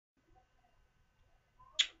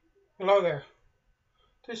Hello there.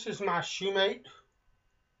 This is my Shumate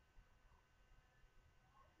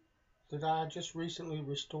that I just recently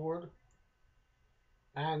restored,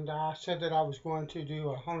 and I said that I was going to do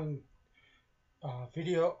a honing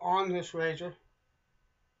video on this razor.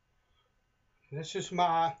 This is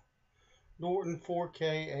my Norton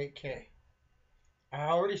 4K 8K. I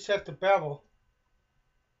already set the bevel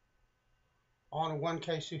on a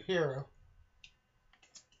 1K Suehiro.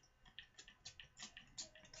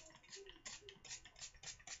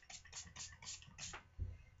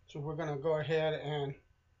 So we're going to go ahead and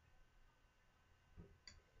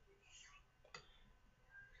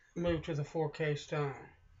move to the 4K stone.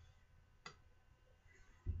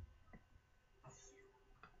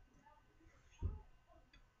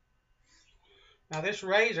 Now this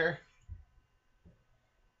razor,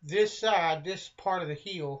 this side, this part of the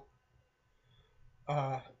heel,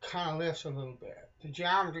 kind of lifts a little bit. The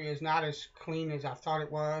geometry is not as clean as I thought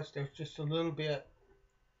it was. There's just a little bit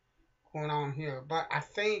going on here. But I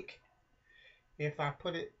think if I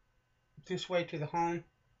put it this way to the hone,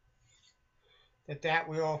 that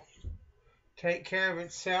will take care of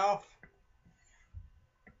itself.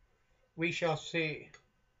 We shall see.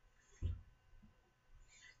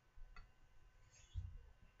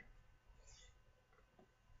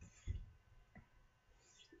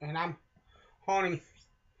 And I'm honing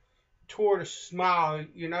toward a smile.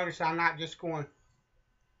 You notice I'm not just going.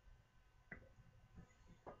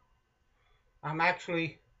 I'm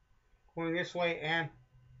actually going this way and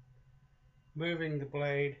moving the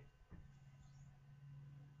blade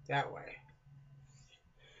that way.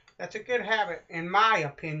 That's a good habit, in my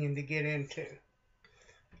opinion, to get into.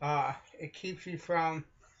 It keeps you from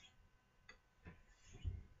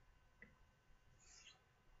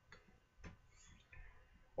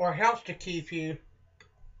or helps to keep you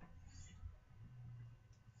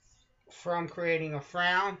from creating a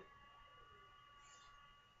frown.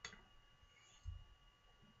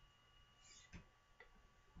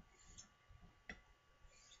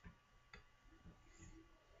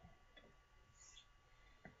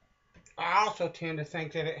 I also tend to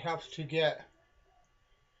think that it helps to get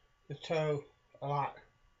the toe a lot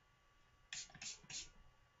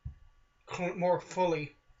more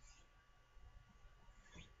fully.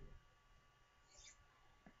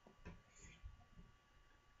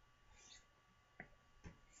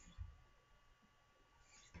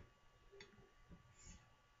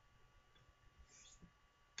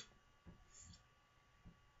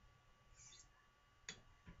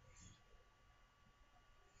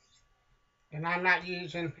 And I'm not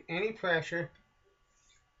using any pressure.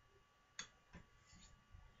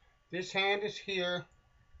 This hand is here,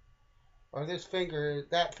 or this finger,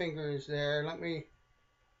 that finger is there. Let me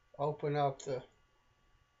open up the,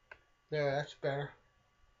 there, that's better.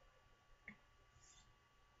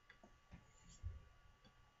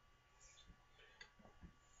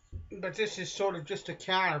 But this is sort of just a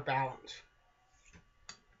counterbalance.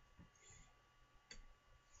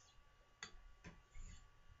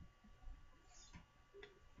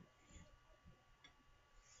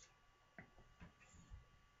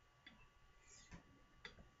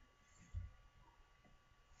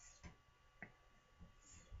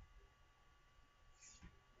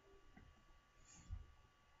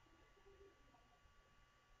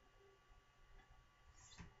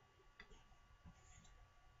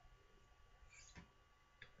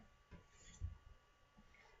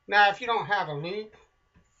 Now, if you don't have a loop,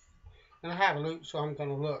 and I have a loop, so I'm going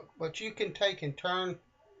to look, but you can take and turn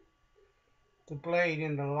the blade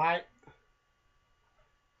in the light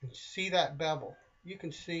and see that bevel. You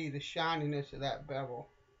can see the shininess of that bevel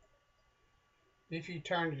if you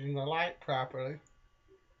turn it in the light properly,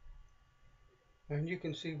 and you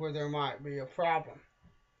can see where there might be a problem.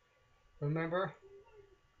 Remember,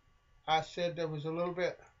 I said there was a little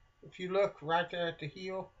bit, if you look right there at the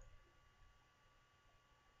heel,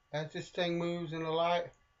 as this thing moves in the light,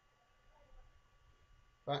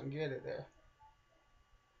 if I can get it there.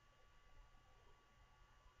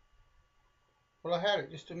 Well, I had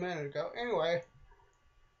it just a minute ago. Anyway,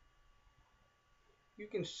 you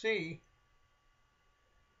can see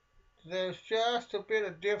there's just a bit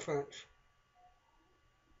of difference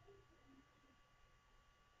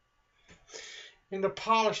in the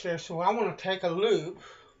polish there. So I want to take a loop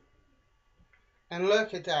and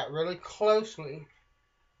look at that really closely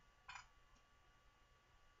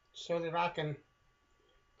so that I can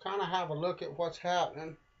kind of have a look at what's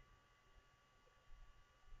happening.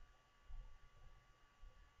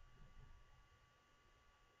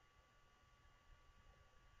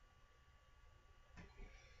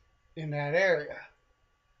 In that area.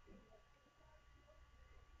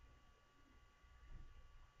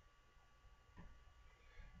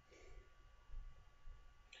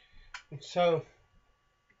 And so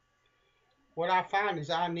what I find is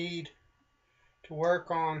I need to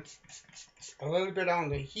work on a little bit on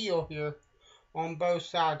the heel here on both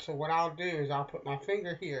sides. So what I'll do is I'll put my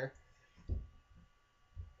finger here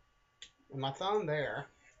and my thumb there.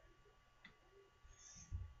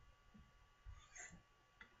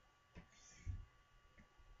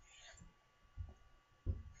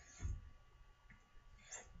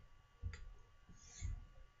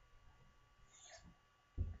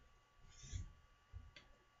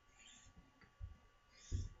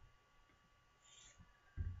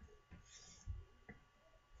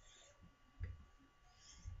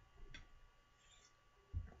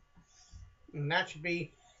 And that should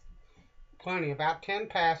be plenty, about 10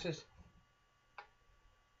 passes.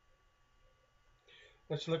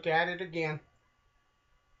 Let's look at it again.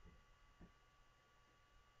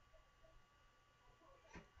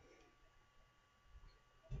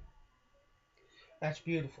 That's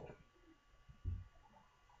beautiful.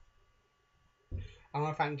 I don't know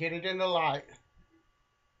if I can get it in the light,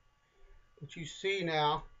 but you see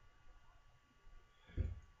now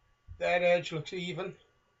that edge looks even.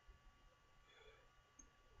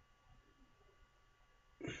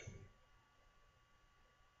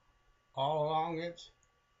 All along its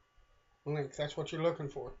length. That's what you're looking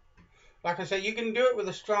for. Like I said, you can do it with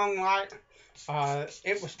a strong light.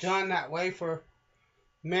 It was done that way for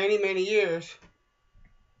many, many years.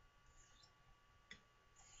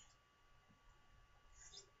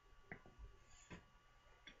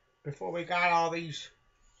 Before we got all these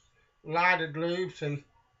lighted loupes and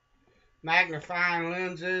magnifying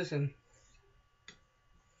lenses and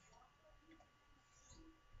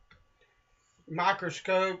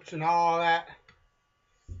microscopes and all that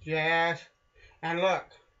jazz. And look,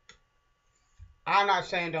 I'm not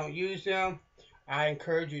saying don't use them. I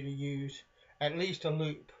encourage you to use at least a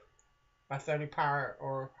loupe, a 30 power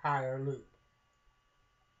or higher loupe.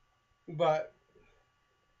 But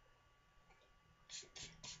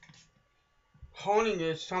honing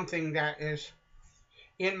is something that is,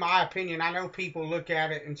 in my opinion, I know people look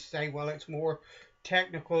at it and say, well, it's more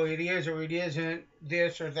technical. It is or it isn't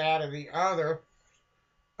this or that or the other.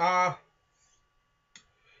 Yeah,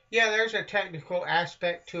 there's a technical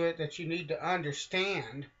aspect to it that you need to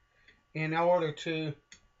understand in order to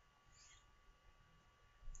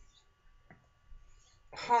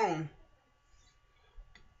hone.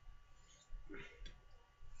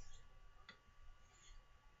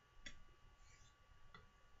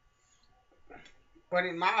 But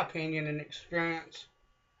in my opinion and experience,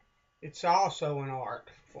 it's also an art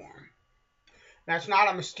form. That's not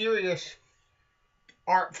a mysterious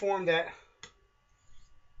art form that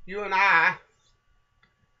you and I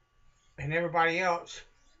and everybody else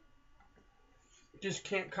just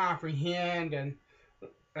can't comprehend, and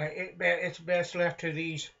it's best left to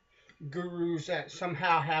these gurus that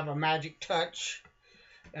somehow have a magic touch.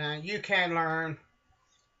 You can learn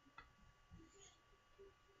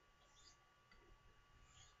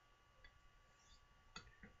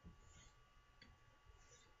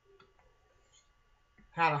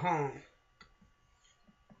how to hone.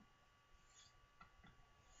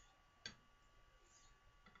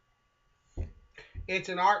 It's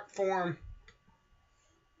an art form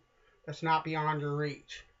that's not beyond your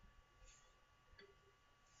reach.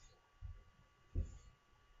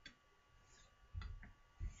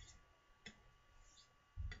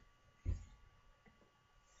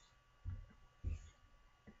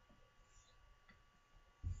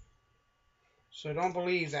 So don't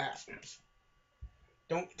believe that.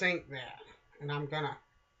 Don't think that. And I'm gonna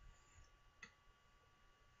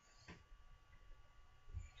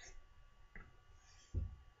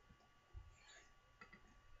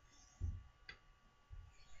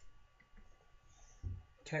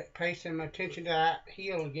pay some attention to that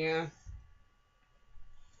heel again.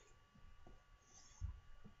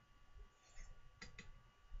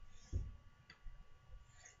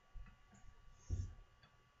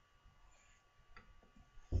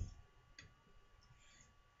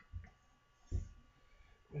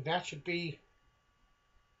 And that should be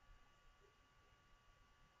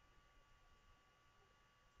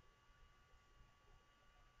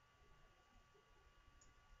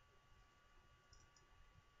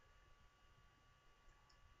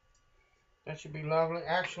lovely.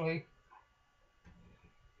 Actually,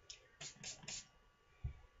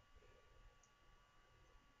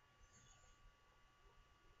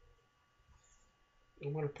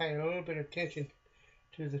 I'm going to pay a little bit of attention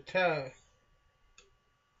to the toe.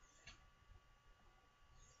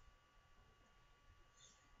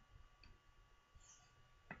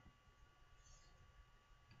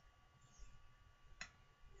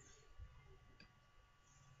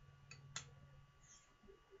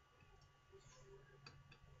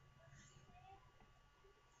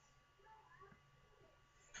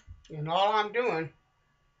 And all I'm doing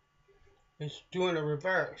is doing a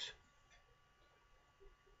reverse.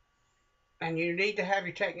 And you need to have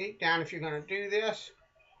your technique down if you're going to do this,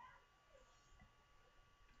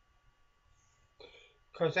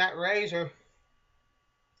 because that razor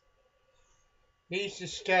needs to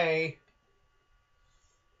stay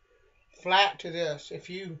flat to this. If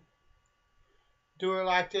you do it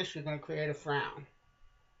like this, you're going to create a frown.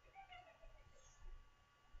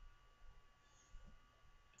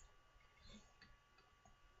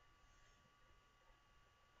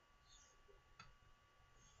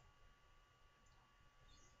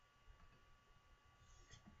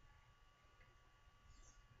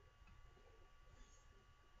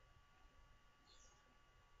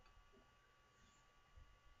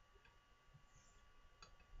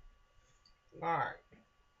 Alright.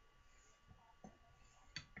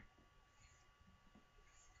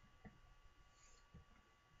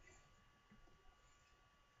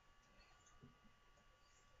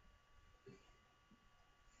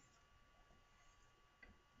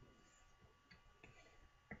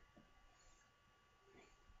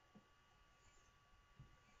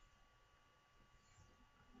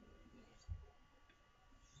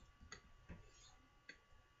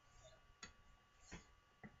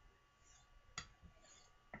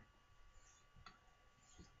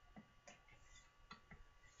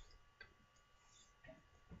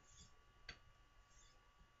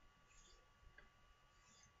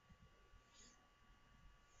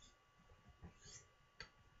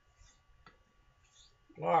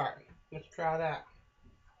 Alright, let's try that.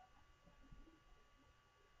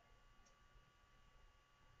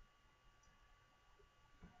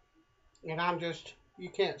 And I'm just, you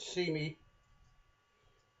can't see me.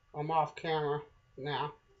 I'm off camera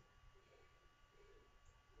now.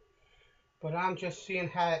 But I'm just seeing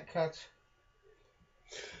how it cuts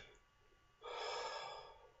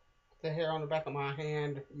the hair on the back of my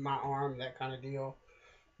hand, my arm, that kind of deal.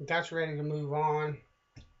 That's ready to move on.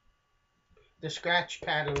 The scratch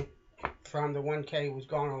pattern from the 1K was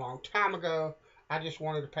gone a long time ago. I just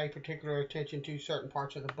wanted to pay particular attention to certain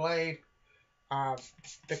parts of the blade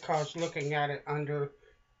because looking at it under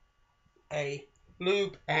a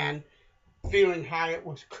loupe and feeling how it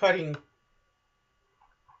was cutting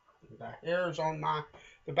the hairs on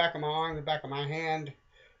the back of my arm, the back of my hand,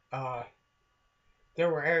 there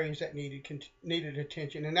were areas that needed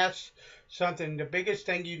attention, and that's something. The biggest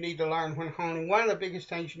thing you need to learn when honing, one of the biggest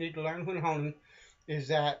things you need to learn when honing, is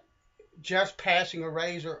that just passing a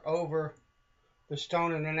razor over the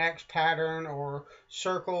stone in the next pattern or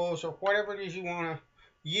circles or whatever it is you want to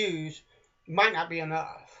use might not be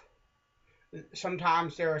enough.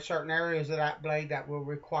 Sometimes there are certain areas of that blade that will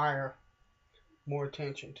require more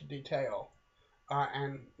attention to detail.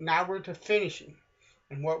 And now we're to finishing.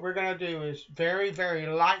 And what we're going to do is very, very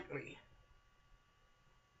lightly,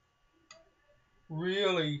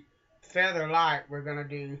 really feather light, we're going to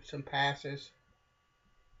do some passes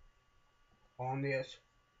on this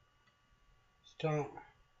stone.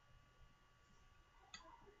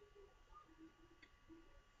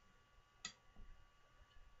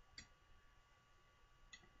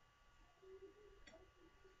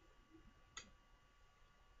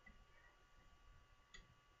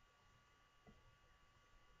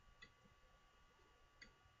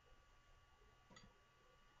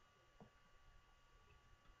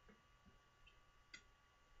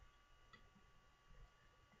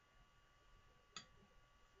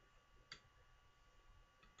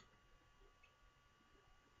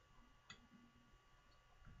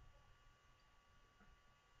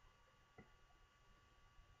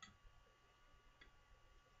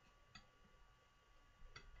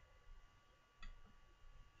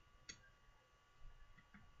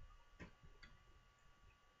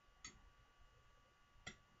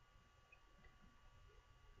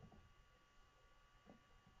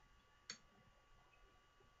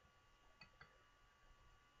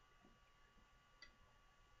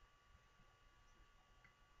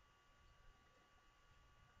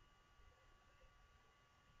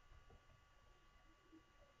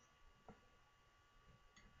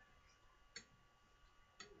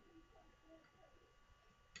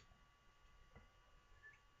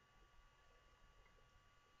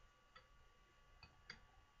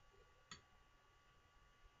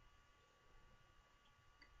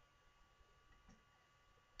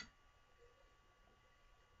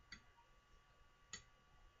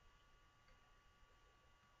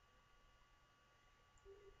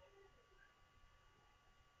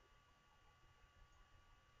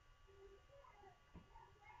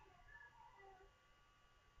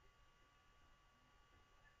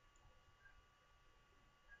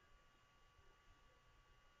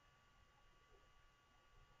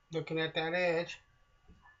 Looking at that edge,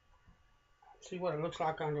 see what it looks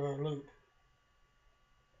like under a loop.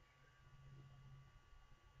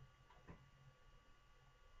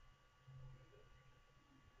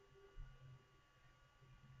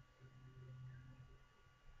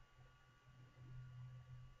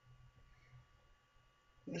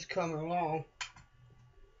 It's coming along.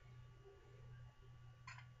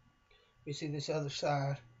 You see this other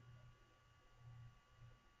side.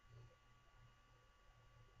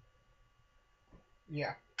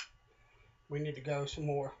 Yeah, we need to go some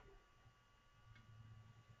more.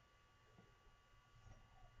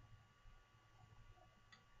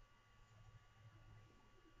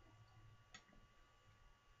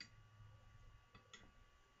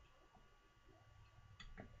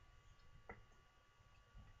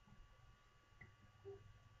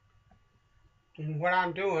 And what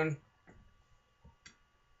I'm doing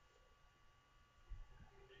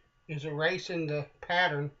is erasing the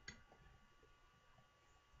pattern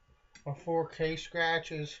of 4K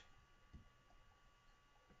scratches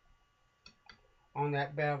on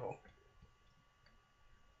that bevel.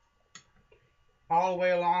 All the way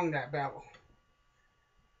along that bevel.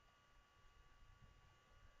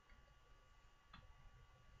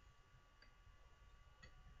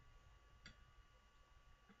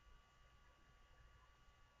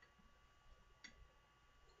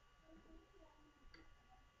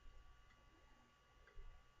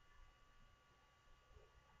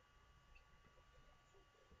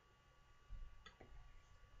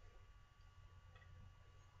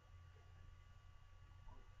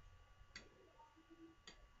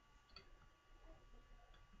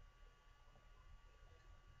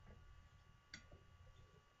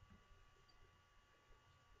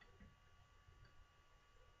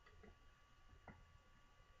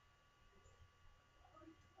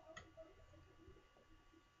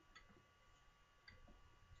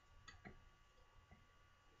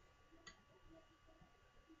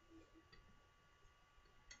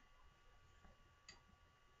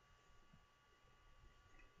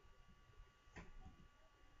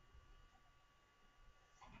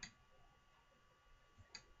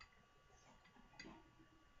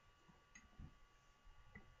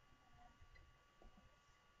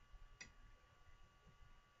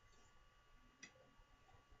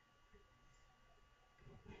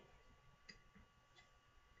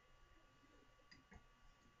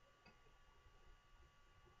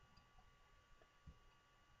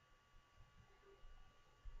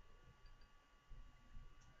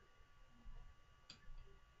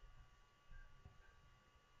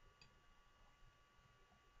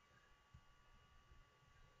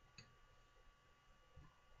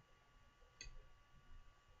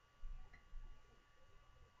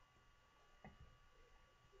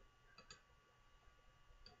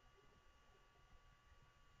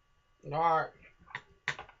 Alright,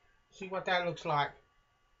 see what that looks like.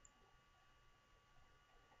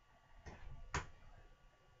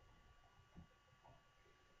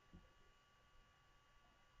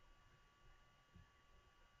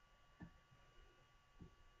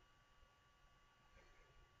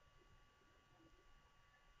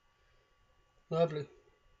 Lovely.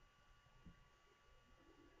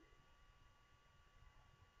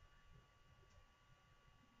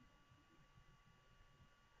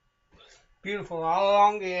 Beautiful all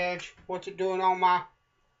along the edge. What's it doing on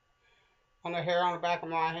the hair on the back of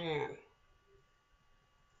my hand?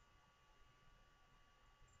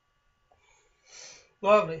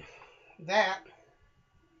 Lovely. That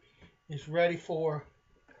is ready for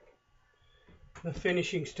the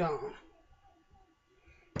finishing stone.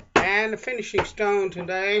 And the finishing stone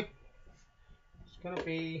today is going to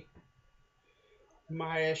be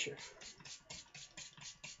my Escher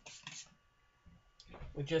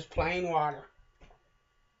with just plain water.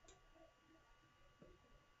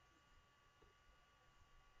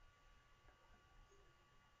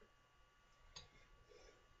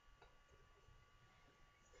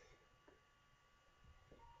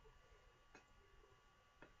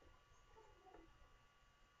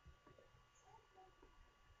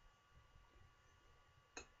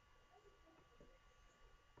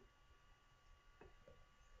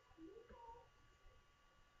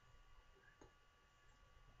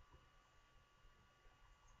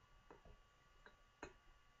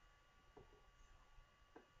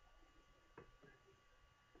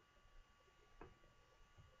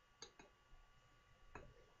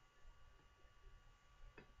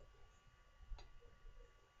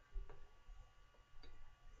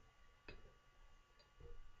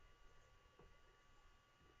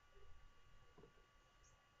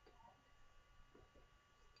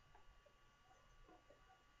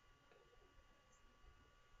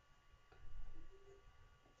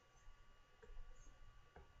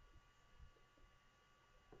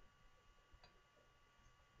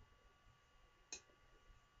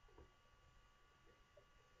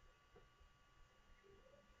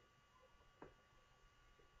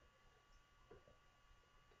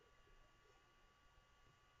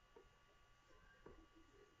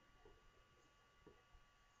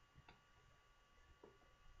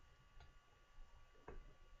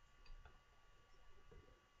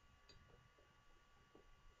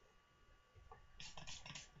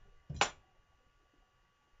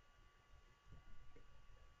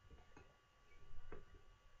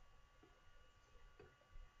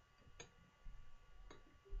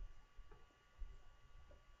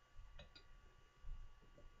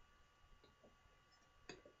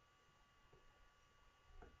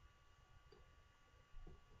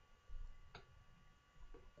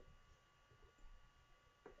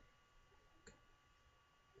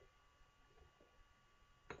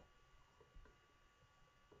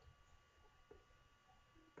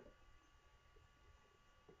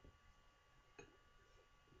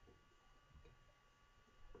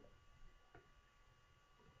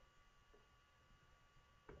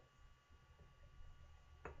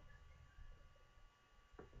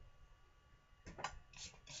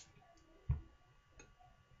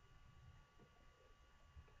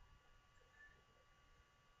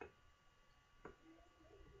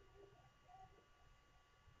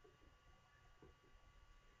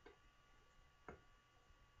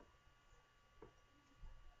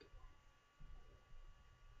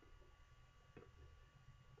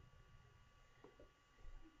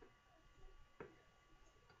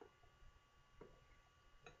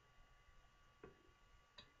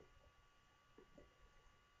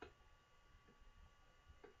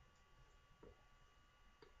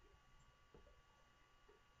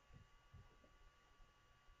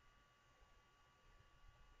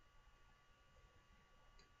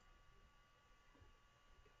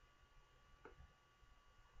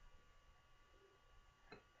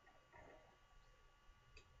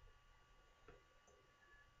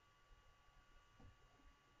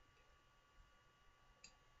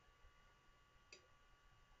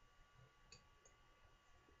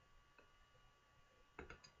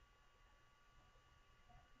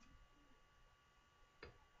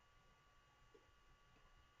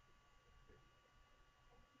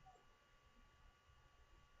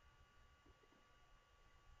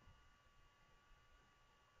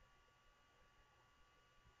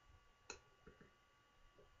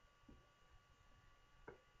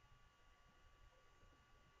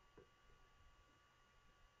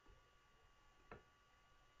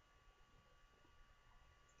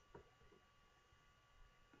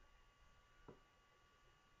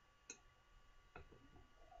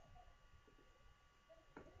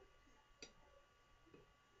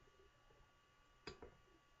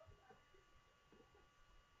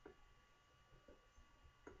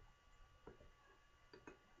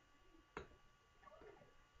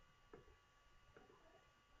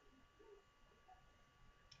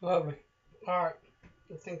 Lovely. All right.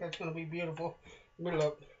 I think that's going to be beautiful. Let me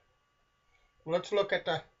look. Let's look at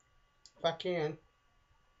the, if I can.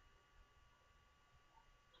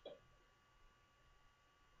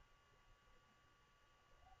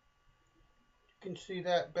 You can see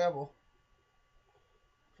that bevel.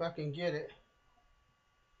 If I can get it.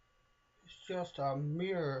 It's just a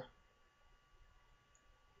mirror.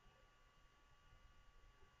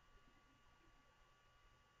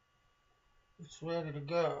 It's ready to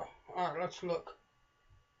go. All right, let's look.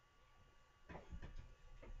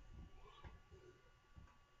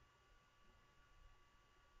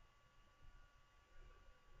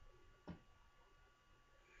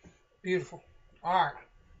 Beautiful. All right.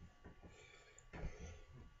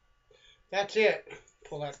 That's it.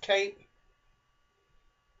 Pull that tape.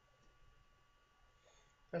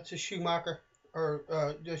 That's the Schumacher, or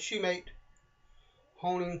the Shumate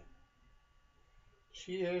Honing.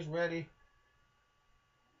 She is ready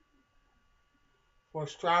for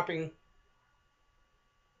strapping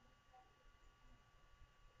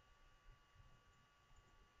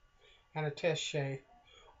and a test shave.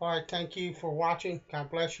 All right, thank you for watching. God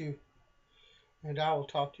bless you, and I will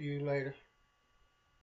talk to you later.